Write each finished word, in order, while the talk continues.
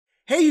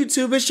Hey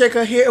YouTube, it's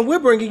Jacob here, and we're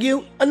bringing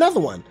you another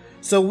one.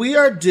 So we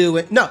are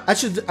doing, no, I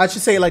should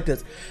say it like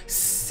this.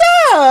 So,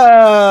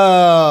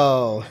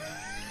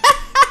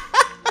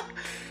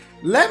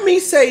 let me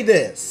say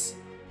this.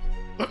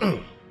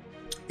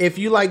 If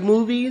you like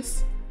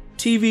movies,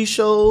 TV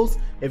shows,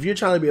 if you're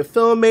trying to be a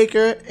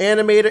filmmaker,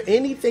 animator,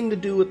 anything to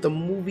do with the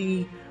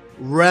movie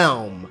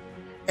realm,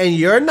 and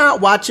you're not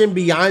watching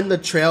beyond the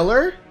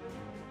trailer,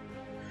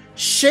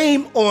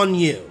 shame on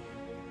you.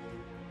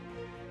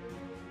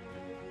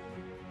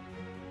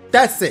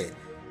 That's it.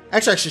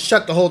 Actually, I should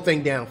shut the whole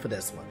thing down for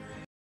this one.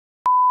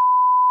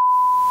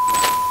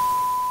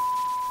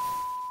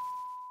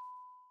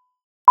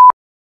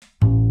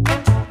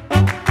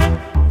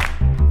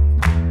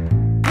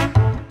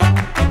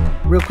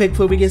 Real quick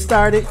before we get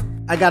started,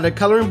 I got a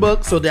coloring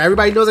book, so that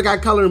everybody knows I got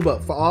a coloring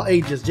book for all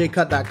ages.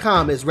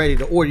 JCutt.com is ready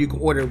to order. You can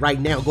order it right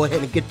now. Go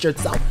ahead and get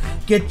yourself.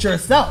 Get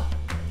yourself.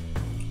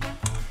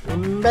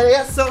 But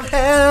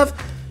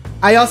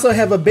I also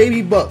have a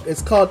baby book.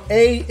 It's called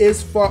A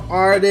is for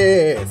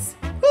Artists.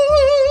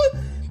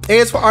 A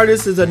is for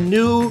Artists is a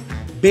new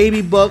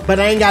baby book, but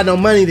I ain't got no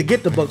money to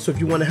get the book. So if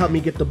you want to help me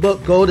get the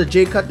book, go to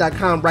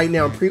jcutt.com right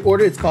now and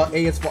pre-order. It's called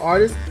A is for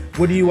Artists.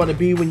 What do you want to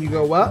be when you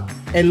grow up?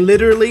 And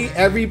literally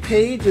every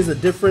page is a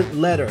different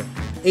letter.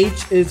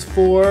 H is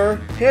for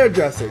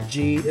hairdresser.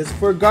 G is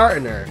for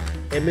gardener.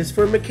 M is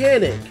for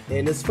mechanic.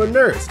 N is for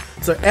nurse.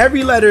 So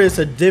every letter is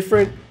a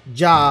different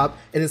job,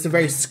 and it's a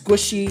very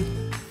squishy,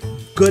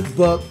 good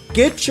book.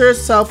 Get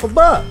yourself a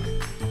book.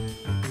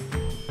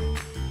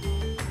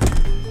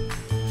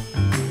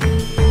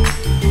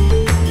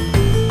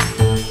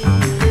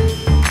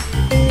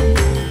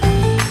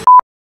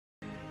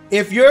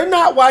 If you're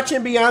not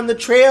watching beyond the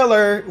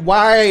trailer,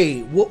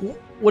 why?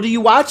 What are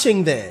you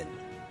watching then?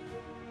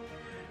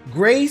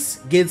 Grace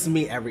gives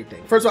me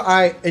everything. First of all,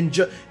 I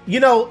enjoy,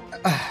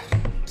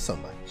 so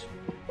much.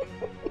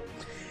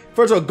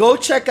 First of all, go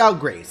check out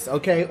Grace,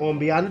 okay, on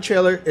Beyond the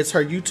Trailer. It's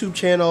her YouTube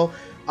channel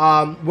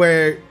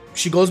where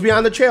she goes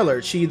beyond the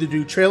trailer. She either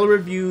do trailer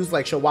reviews,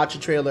 like she'll watch a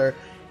trailer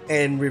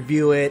and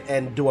review it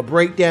and do a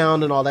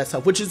breakdown and all that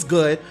stuff, which is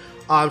good.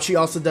 She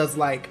also does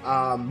like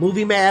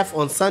movie math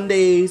on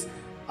Sundays,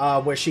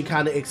 where she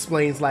kind of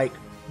explains like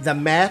the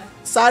math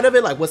side of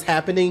it, like what's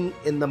happening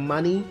in the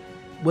money,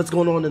 what's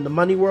going on in the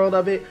money world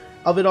of it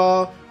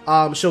all.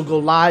 She'll go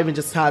live and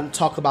just kind of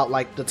talk about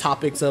like the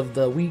topics of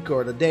the week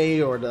or the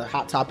day or the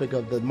hot topic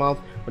of the month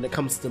when it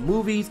comes to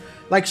movies.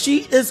 Like,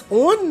 she is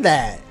on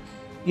that.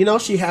 You know,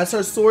 she has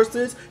her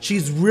sources.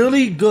 She's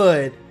really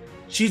good.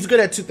 She's good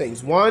at two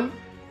things. One,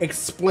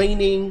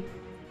 explaining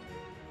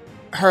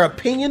her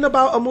opinion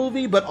about a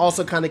movie, but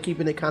also kind of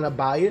keeping it kind of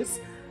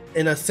biased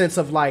in a sense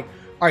of like,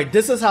 all right,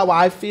 this is how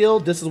I feel,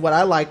 this is what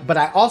I like, but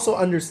I also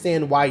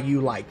understand why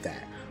you like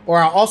that.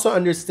 Or I also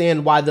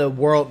understand why the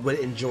world would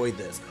enjoy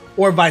this.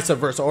 Or vice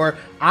versa. Or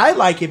I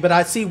like it, but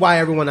I see why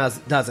everyone else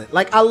doesn't.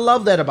 Like, I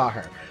love that about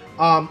her.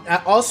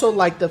 I also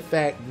like the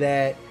fact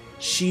that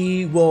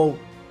she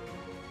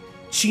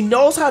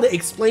knows how to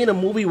explain a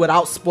movie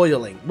without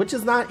spoiling, which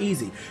is not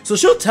easy. So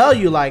she'll tell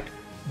you, like,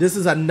 this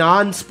is a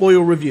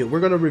non-spoil review. We're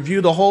going to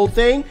review the whole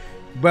thing,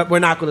 but we're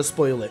not going to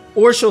spoil it.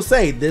 Or she'll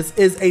say, this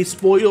is a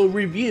spoil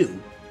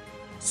review.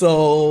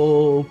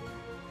 So,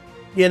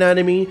 you know what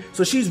I mean?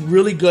 So she's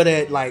really good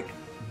at like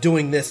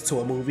doing this to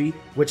a movie,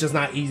 which is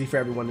not easy for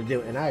everyone to do.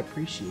 And I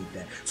appreciate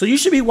that. So you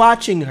should be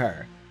watching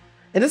her.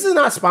 And this is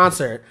not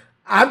sponsored.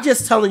 I'm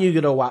just telling you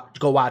to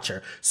go watch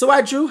her. So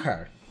I drew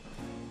her.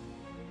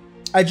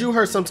 I drew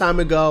her some time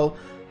ago.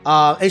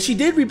 And she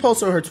did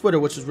repost on her Twitter,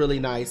 which was really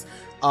nice.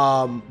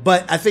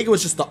 But I think it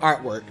was just the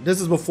artwork. This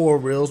is before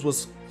Reels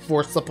was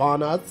forced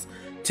upon us.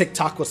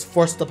 TikTok was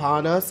forced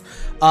upon us.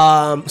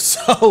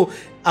 So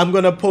I'm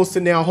gonna post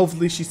it now.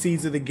 Hopefully she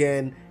sees it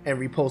again and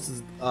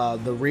reposts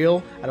the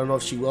reel. I don't know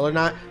if she will or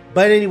not.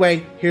 But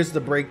anyway, here's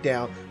the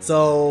breakdown.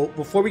 So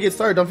before we get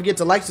started, don't forget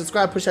to like,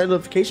 subscribe, push that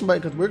notification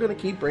button, because we're gonna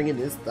keep bringing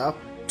this stuff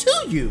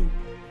to you.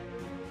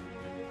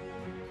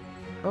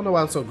 I don't know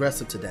why I'm so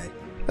aggressive today.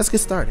 Let's get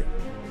started.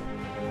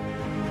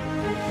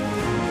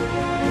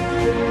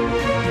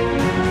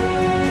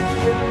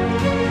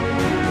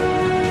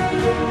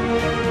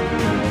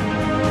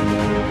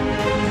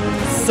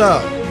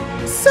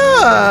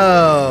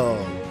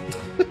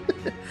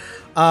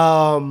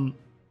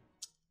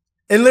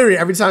 And literally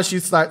every time she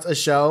starts a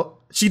show,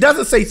 she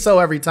doesn't say so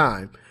every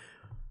time,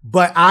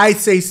 but I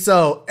say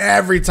so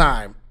every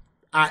time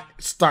I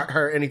start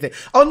her anything.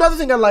 Oh, another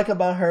thing I like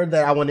about her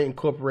that I want to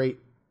incorporate.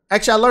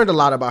 Actually, I learned a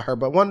lot about her,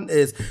 but one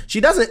is she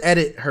doesn't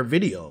edit her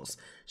videos.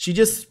 She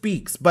just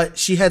speaks, but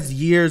she has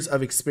years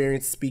of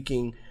experience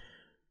speaking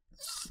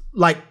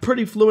like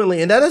pretty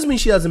fluently. And that doesn't mean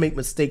she doesn't make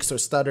mistakes or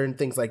stutter and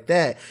things like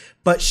that,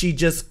 but she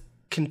just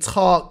can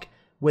talk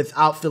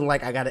without feeling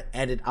like I got to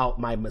edit out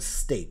my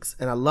mistakes.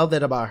 And I love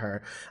that about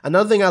her.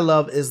 Another thing I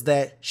love is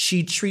that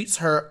she treats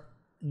her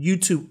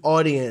YouTube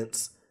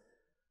audience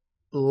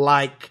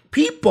like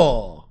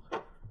people,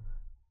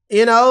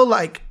 you know,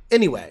 like,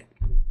 anyway,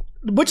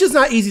 which is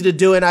not easy to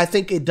do. And I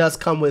think it does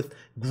come with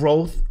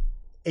growth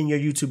in your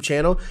YouTube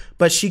channel,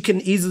 but she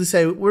can easily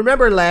say,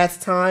 remember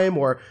last time,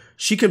 or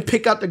she can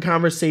pick up the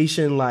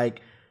conversation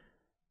like,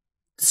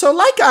 so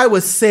like I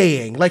was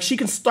saying, like she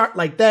can start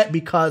like that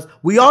because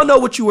we all know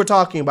what you were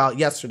talking about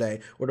yesterday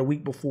or the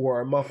week before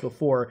or a month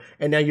before,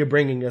 and now you're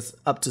bringing us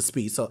up to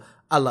speed. So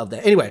I love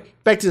that. Anyway,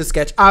 back to the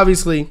sketch.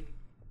 Obviously,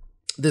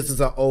 this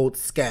is an old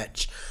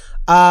sketch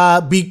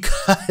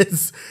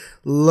because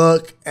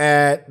look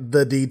at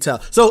the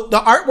detail. So the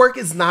artwork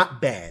is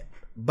not bad,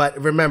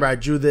 but remember I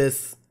drew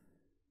this,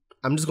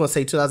 I'm just going to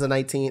say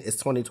 2019, it's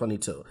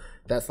 2022.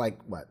 That's like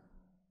what?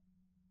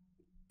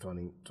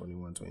 20,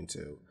 21,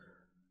 22.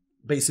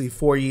 Basically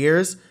 4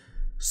 years.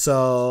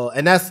 So,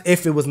 and that's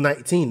if it was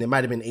 19. It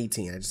might have been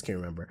 18. I just can't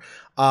remember.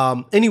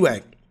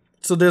 Anyway,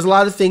 so there's a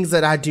lot of things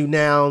that I do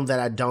now that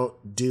I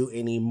don't do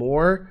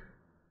anymore.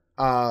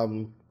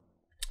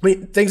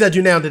 Things I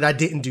do now that I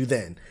didn't do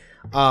then.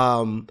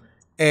 But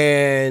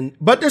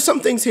there's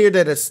some things here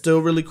that are still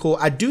really cool.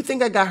 I do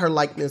think I got her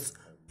likeness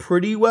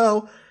pretty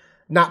well.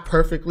 Not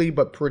perfectly,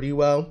 but pretty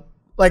well.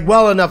 Like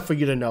well enough for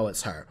you to know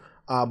it's her.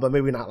 But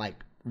maybe not like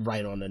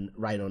right on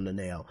the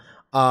nail.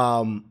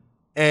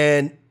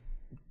 And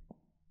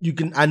you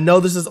can, I know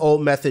this is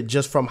old method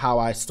just from how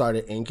I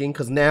started inking.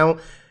 Cause now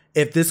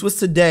if this was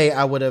today,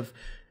 I would have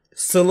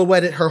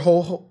silhouetted her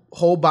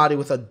whole body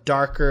with a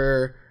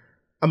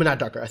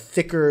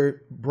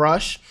thicker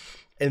brush,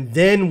 and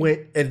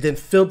then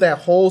filled that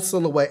whole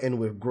silhouette in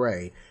with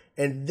gray,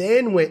 and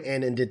then went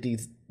in and did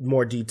these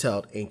more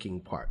detailed inking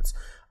parts.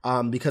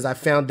 Because I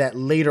found that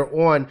later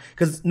on,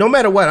 because no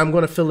matter what, I'm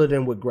going to fill it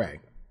in with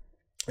gray.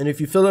 And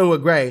if you fill in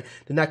with gray,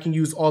 then I can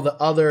use all the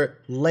other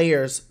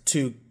layers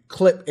to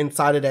clip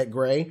inside of that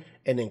gray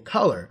and then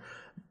color.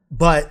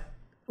 But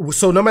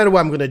so no matter what,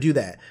 I'm going to do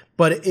that.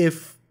 But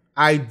if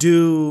I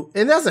do,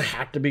 it doesn't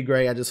have to be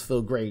gray. I just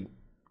feel gray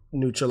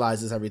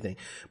neutralizes everything.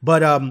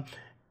 But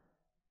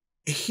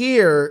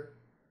here,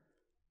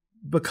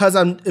 because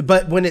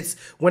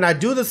when I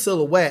do the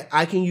silhouette,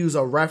 I can use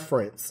a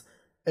reference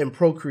in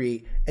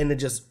Procreate and then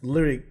just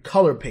literally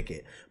color pick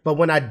it. But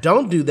when I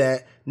don't do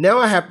that, now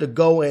I have to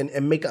go in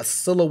and make a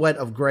silhouette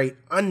of gray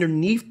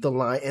underneath the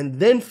line and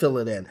then fill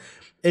it in.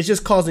 It's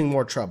just causing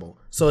more trouble.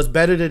 So it's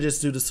better to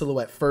just do the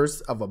silhouette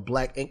first of a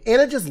black ink,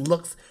 and it just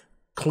looks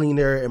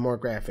cleaner and more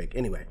graphic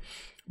anyway.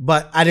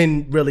 But I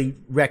didn't really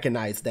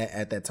recognize that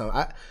at that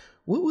time.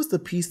 What was the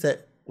piece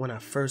that when I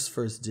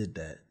first did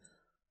that?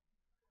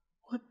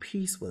 What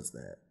piece was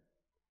that?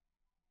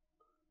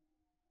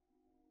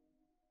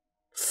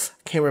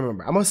 Can't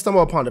remember. I'm gonna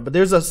stumble upon it, but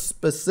there's a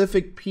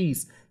specific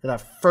piece that I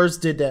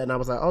first did that, and I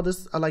was like, "Oh,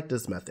 I like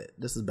this method.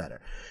 This is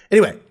better."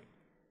 Anyway,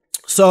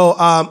 so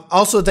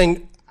also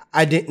thing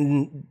I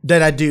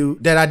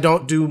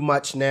don't do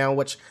much now,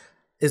 which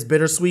is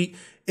bittersweet,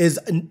 is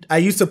I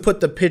used to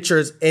put the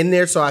pictures in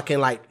there so I can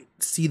like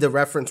see the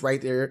reference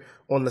right there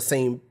on the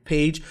same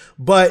page.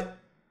 But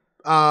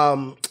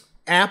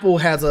Apple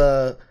has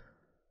a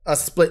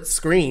split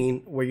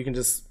screen where you can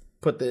just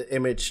put the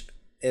image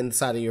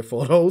inside of your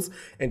photos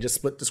and just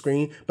split the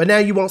screen, but now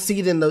you won't see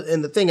it in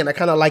the thing, and I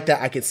kind of like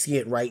that I can see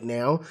it right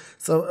now,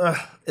 so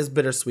it's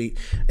bittersweet.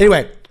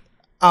 Anyway,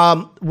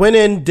 went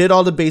in, did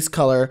all the base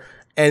color,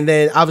 and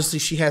then obviously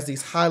she has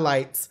these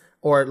highlights,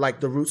 or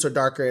like the roots are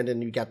darker and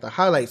then you got the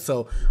highlights.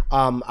 So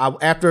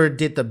after I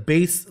did the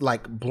base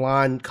like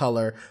blonde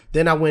color,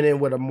 then I went in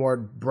with a more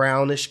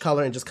brownish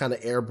color and just kind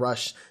of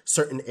airbrush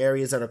certain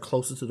areas that are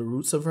closer to the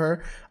roots of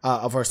her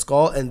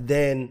skull, and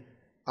then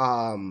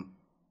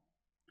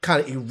kind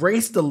of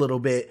erased a little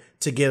bit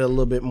to get a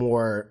little bit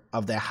more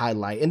of that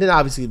highlight. And then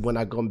obviously when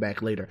I go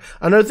back later,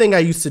 another thing I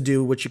used to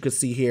do, which you could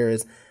see here,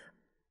 is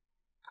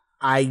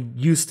I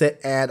used to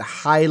add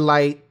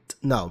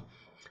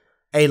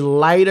a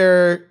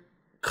lighter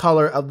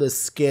color of the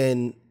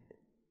skin.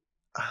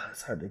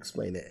 It's hard to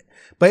explain it.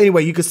 But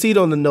anyway, you can see it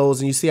on the nose,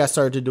 and you see I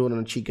started to do it on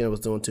the cheek and it was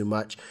doing too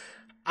much.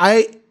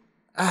 I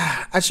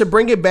should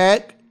bring it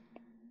back,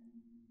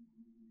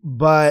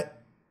 but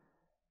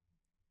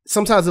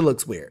sometimes it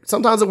looks weird.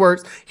 Sometimes it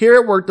works. Here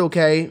it worked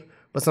okay,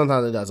 but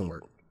sometimes it doesn't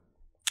work.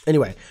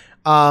 Anyway,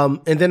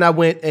 and then I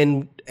went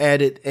and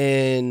added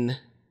in,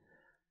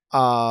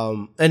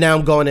 and now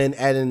I'm going in and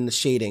adding the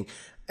shading.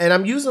 And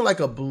I'm using like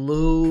a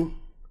blue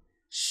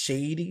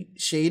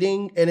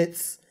shading, and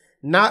it's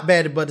not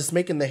bad, but it's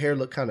making the hair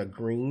look kind of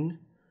green.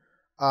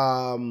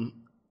 I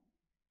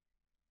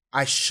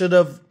should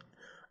have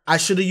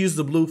used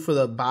the blue for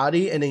the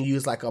body and then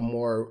use like a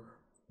more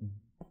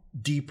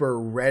deeper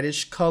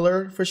reddish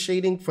color for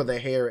shading for the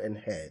hair and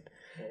head.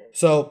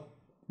 So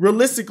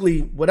realistically,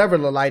 whatever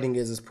the lighting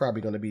is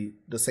probably going to be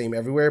the same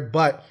everywhere,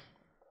 but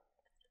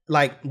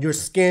like your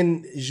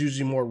skin is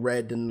usually more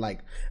red than,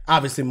 like,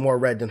 obviously more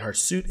red than her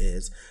suit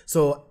is.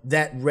 So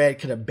that red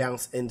could have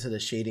bounced into the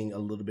shading a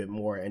little bit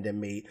more and then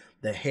made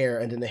the hair,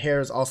 and then the hair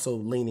is also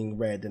leaning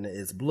red than it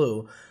is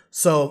blue.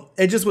 So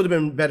it just would have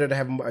been better to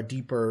have a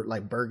deeper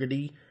like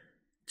burgundy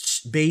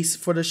base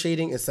for the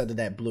shading instead of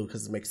that blue,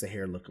 because it makes the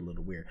hair look a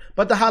little weird.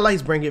 But the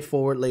highlights bring it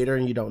forward later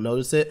and you don't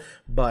notice it.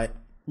 But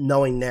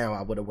knowing now,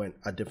 I would have went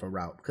a different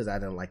route because I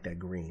didn't like that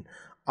green.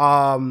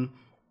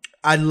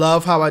 I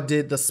love how I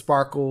did the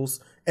sparkles.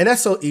 And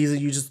that's so easy.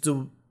 You just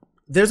do,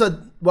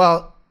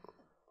 well,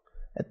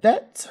 at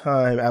that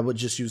time I would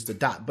just use the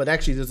dot, but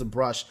actually there's a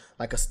brush,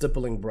 like a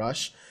stippling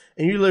brush.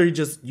 And you literally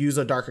just use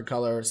a darker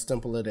color,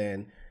 stipple it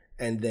in,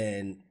 and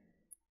then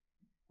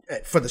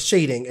for the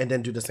shading, and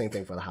then do the same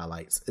thing for the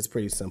highlights. It's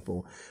pretty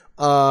simple.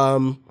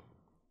 So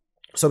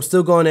I'm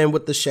still going in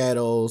with the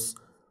shadows,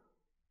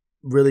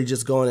 really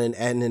just going in,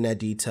 adding in that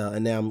detail,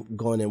 and now I'm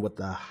going in with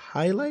the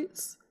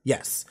highlights.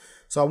 Yes.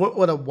 So I went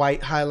with a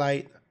white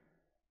highlight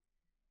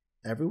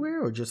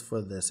everywhere, or just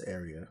for this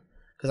area?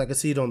 Because I can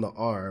see it on the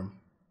arm.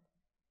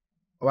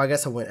 Oh, I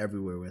guess I went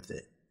everywhere with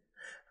it.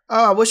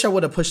 Oh, I wish I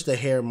would have pushed the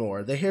hair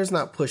more. The hair's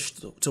not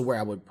pushed to where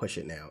I would push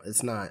it now.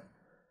 It's not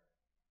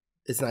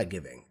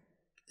giving.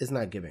 It's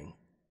not giving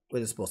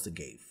what it's supposed to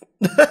give.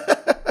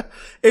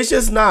 It's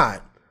just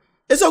not.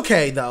 It's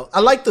okay though. I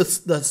like the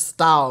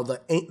style,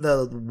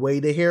 the way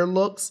the hair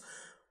looks,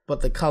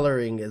 but the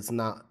coloring is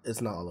not.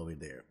 It's not all the way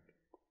there.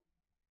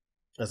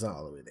 It's not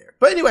all the way there.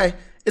 But anyway,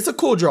 it's a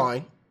cool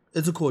drawing.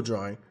 It's a cool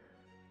drawing.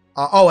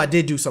 Oh, I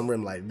did do some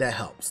rim lighting. That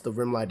helps. The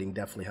rim lighting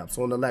definitely helps.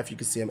 So on the left, you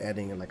can see I'm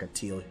adding in like a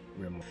teal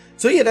rim light.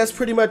 So yeah, that's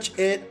pretty much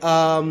it.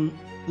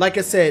 Like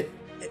I said,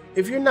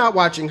 if you're not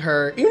watching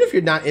her, even if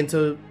you're not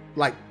into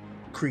like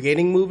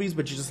creating movies,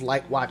 but you just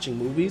like watching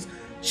movies,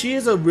 she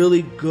is a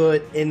really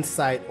good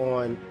insight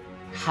on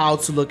how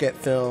to look at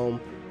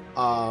film,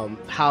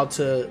 how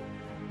to,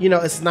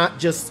 it's not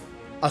just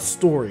a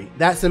story.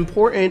 That's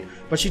important,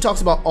 but she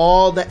talks about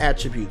all the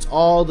attributes,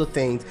 all the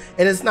things,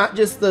 and it's not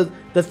just the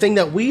thing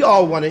that we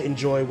all want to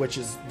enjoy, which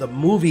is the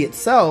movie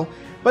itself,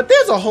 but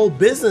there's a whole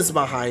business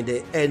behind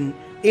it. And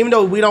even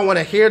though we don't want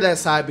to hear that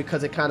side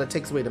because it kind of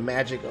takes away the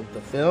magic of the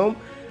film,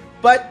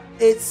 but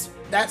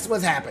that's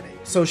what's happening.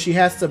 So she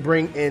has to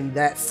bring in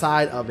that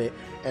side of it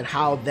and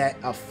how that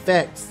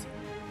affects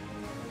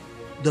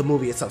the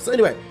movie itself. So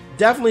anyway,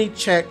 definitely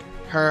check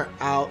her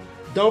out.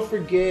 Don't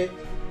forget,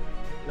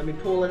 let me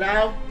pull it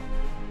out.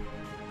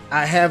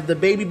 I have the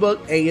baby book,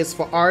 A is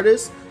for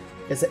Artists.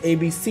 It's an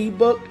ABC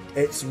book.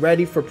 It's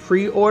ready for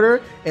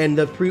pre-order, and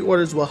the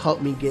pre-orders will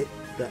help me get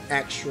the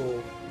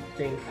actual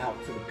thing out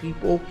to the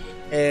people,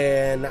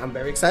 and I'm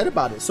very excited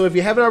about it. So if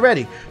you haven't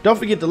already, don't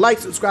forget to like,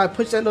 subscribe,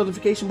 push that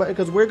notification button,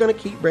 because we're going to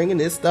keep bringing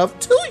this stuff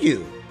to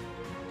you.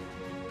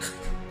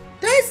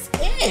 That's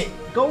it.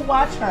 Go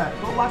watch her.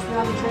 Go watch me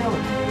on the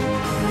trailer.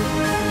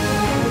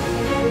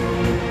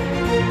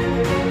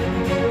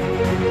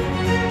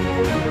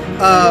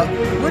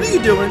 What are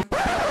you doing?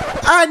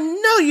 I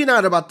know you're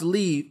not about to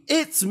leave.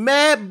 It's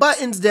mad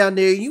buttons down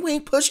there. You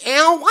ain't pushed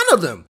on one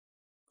of them.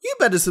 You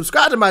better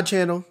subscribe to my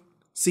channel.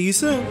 See you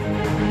soon.